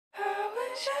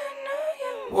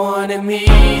wanted me.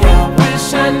 I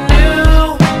wish I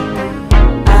knew.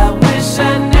 I wish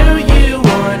I knew you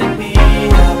wanted me.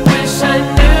 I wish I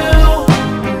knew.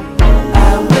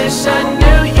 I wish I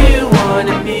knew you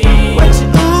wanted me. What you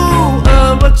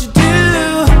what you do?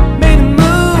 Made a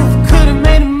move, could've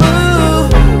made a move.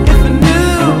 If I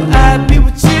knew I'd be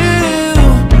with you.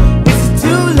 Is it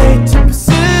too late to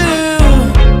pursue?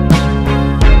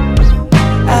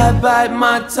 I bite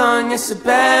my tongue, it's a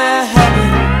bad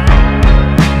habit.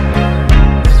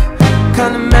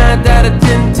 Kinda mad that I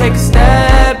didn't take a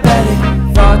stab at it.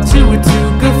 Thought you were too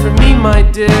good for me, my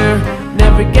dear.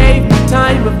 Never gave me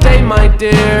time of day, my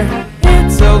dear.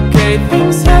 It's okay,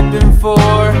 things happen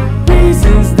for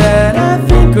reasons that I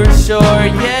think are sure,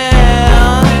 yeah.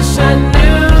 I wish I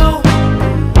knew.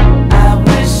 I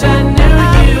wish I knew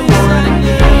you wanted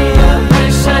me. I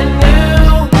wish I knew.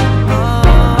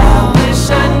 I wish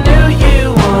I knew you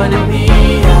wanted me.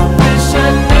 I wish I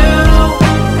knew.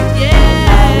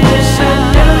 I wish I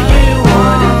knew you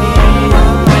wanted me. I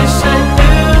wish I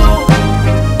knew.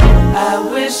 I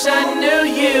wish I knew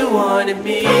you wanted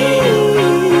me.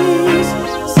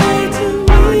 Say to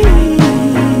me,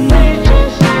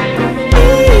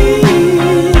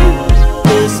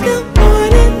 it's the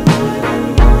morning.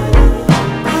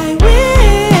 I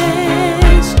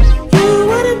wish you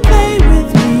wouldn't play with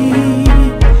me.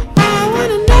 I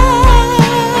wanna know.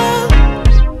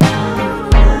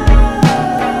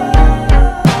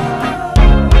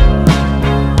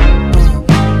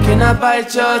 Can I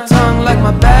bite your tongue like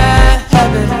my bad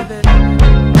habit?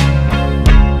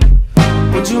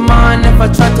 Would you mind if I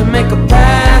tried to make a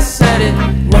pass at it?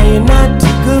 Now you're not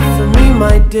too good for me,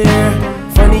 my dear.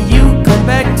 Funny you come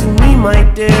back to me, my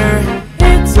dear.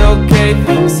 It's okay,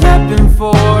 things happen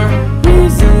for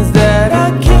reasons that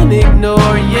I can't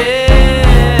ignore, yeah.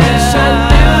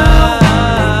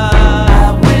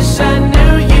 I wish I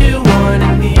knew you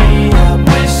wanted me. I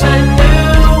wish I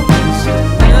knew.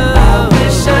 I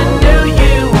wish I knew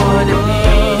you wanted me.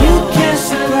 You can't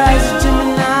surprise a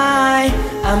Gemini.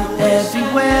 I'm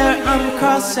everywhere, I'm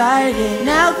cross-sighted.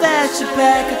 Now that you're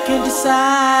back, I can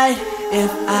decide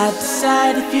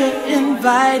if you're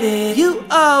invited. You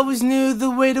always knew the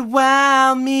way to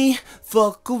wow me.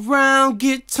 Fuck around,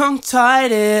 get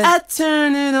tongue-tied. I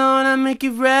turn it on, I make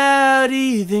it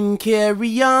rowdy. Then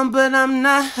carry on, but I'm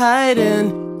not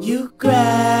hiding. You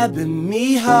grabbing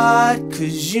me hard,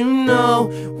 cause you know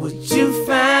what you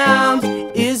found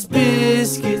is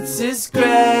biscuits, it's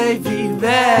gravy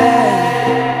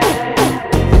bag.